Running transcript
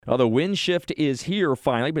Well, the wind shift is here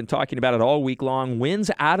finally. Been talking about it all week long. Winds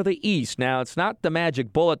out of the east. Now, it's not the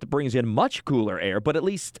magic bullet that brings in much cooler air, but at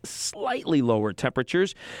least slightly lower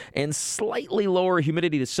temperatures and slightly lower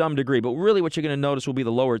humidity to some degree. But really what you're going to notice will be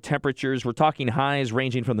the lower temperatures. We're talking highs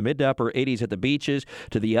ranging from the mid to upper 80s at the beaches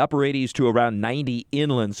to the upper 80s to around 90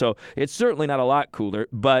 inland. So it's certainly not a lot cooler,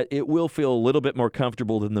 but it will feel a little bit more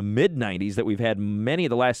comfortable than the mid 90s that we've had many of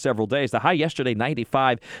the last several days. The high yesterday,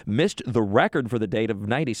 95, missed the record for the date of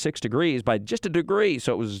 96 degrees by just a degree,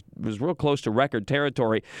 so it was real close to record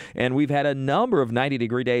territory. And we've had a number of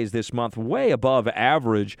 90-degree days this month, way above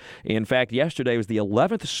average. In fact, yesterday was the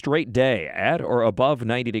 11th straight day at or above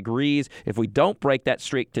 90 degrees. If we don't break that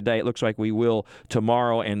streak today, it looks like we will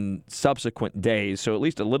tomorrow and subsequent days, so at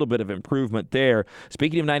least a little bit of improvement there.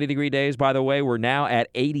 Speaking of 90-degree days, by the way, we're now at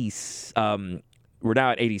 87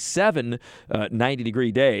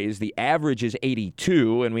 90-degree days. The average is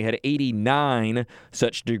 82, and we had 89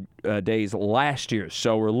 such days last year.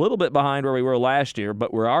 So we're a little bit behind where we were last year,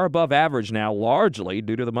 but we are above average now, largely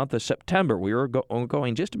due to the month of September. We were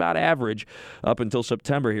going just about average up until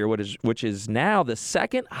September here, which is now the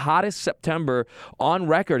second hottest September on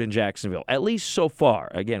record in Jacksonville, at least so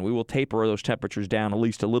far. Again, we will taper those temperatures down at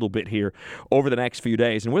least a little bit here over the next few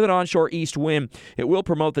days. And with an onshore east wind, it will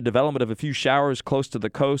promote the development of a few showers close to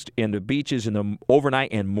the coast and the beaches in the overnight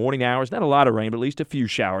and morning hours. Not a lot of rain, but at least a few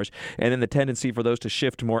showers. And then the tendency for those to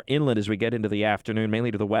shift more inland as we get into the afternoon,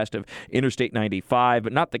 mainly to the west of Interstate 95,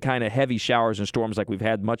 but not the kind of heavy showers and storms like we've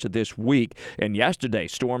had much of this week. And yesterday,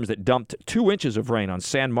 storms that dumped 2 inches of rain on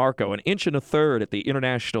San Marco, 1.33 inches at the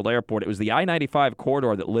International Airport. It was the I-95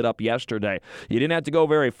 corridor that lit up yesterday. You didn't have to go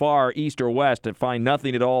very far east or west to find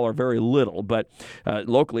nothing at all or very little, but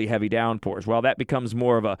locally heavy downpours. Well, that becomes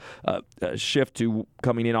more of a shift to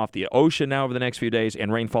coming in off the ocean now over the next few days,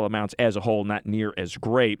 and rainfall amounts as a whole not near as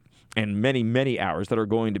great, and many, many hours that are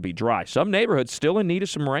going to be dry. Some neighborhoods still in need of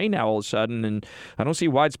some rain now all of a sudden, and I don't see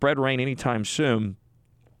widespread rain anytime soon.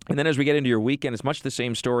 And then as we get into your weekend, it's much the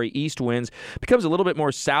same story. East winds becomes a little bit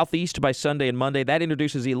more southeast by Sunday and Monday. That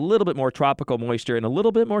introduces a little bit more tropical moisture and a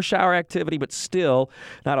little bit more shower activity, but still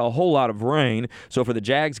not a whole lot of rain. So for the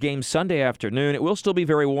Jags game Sunday afternoon, it will still be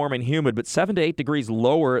very warm and humid, but 7 to 8 degrees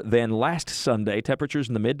lower than last Sunday. Temperatures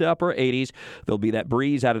in the mid to upper 80s. There'll be that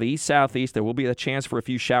breeze out of the east-southeast. There will be a chance for a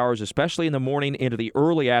few showers, especially in the morning into the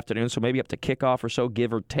early afternoon, so maybe up to kickoff or so,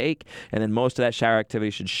 give or take. And then most of that shower activity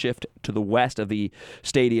should shift to the west of the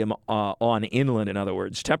stadium on inland, in other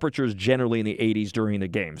words. Temperatures generally in the 80s during the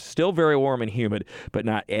games. Still very warm and humid, but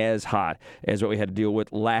not as hot as what we had to deal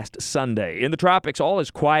with last Sunday. In the tropics, all is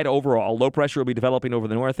quiet overall. Low pressure will be developing over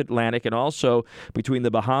the North Atlantic and also between the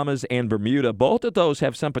Bahamas and Bermuda. Both of those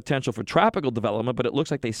have some potential for tropical development, but it looks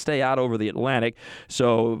like they stay out over the Atlantic.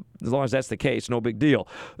 So as long as that's the case, no big deal.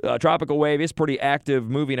 Tropical wave is pretty active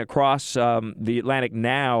moving across the Atlantic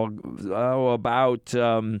now, about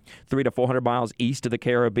 300 to 400 miles east of the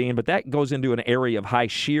Caribbean, but that goes into an area of high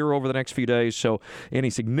shear over the next few days, so any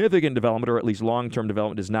significant development, or at least long-term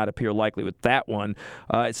development, does not appear likely with that one.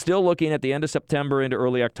 It's still looking at the end of September into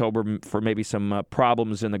early October for maybe some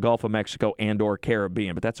problems in the Gulf of Mexico and or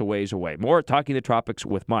Caribbean, but that's a ways away. More Talking the Tropics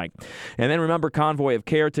with Mike. And then remember Convoy of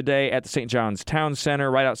Care today at the St. John's Town Center,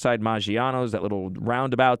 right outside Maggiano's, that little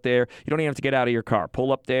roundabout there. You don't even have to get out of your car.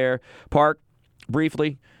 Pull up there, park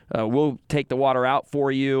briefly. We'll take the water out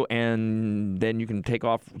for you, and then you can take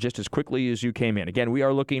off just as quickly as you came in. Again, we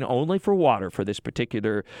are looking only for water for this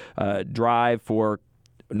particular drive for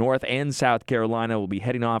North and South Carolina. We'll be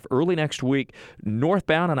heading off early next week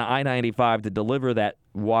northbound on I-95 to deliver that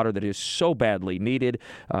water that is so badly needed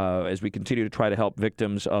as we continue to try to help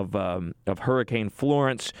victims of Hurricane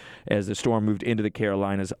Florence as the storm moved into the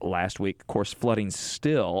Carolinas last week. Of course, flooding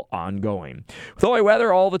still ongoing. With all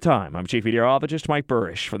weather all the time, I'm Chief Meteorologist Mike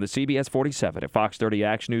Burrish from the CBS 47 at Fox 30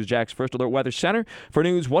 Action News, Jack's First Alert Weather Center for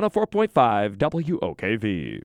News 104.5 WOKV.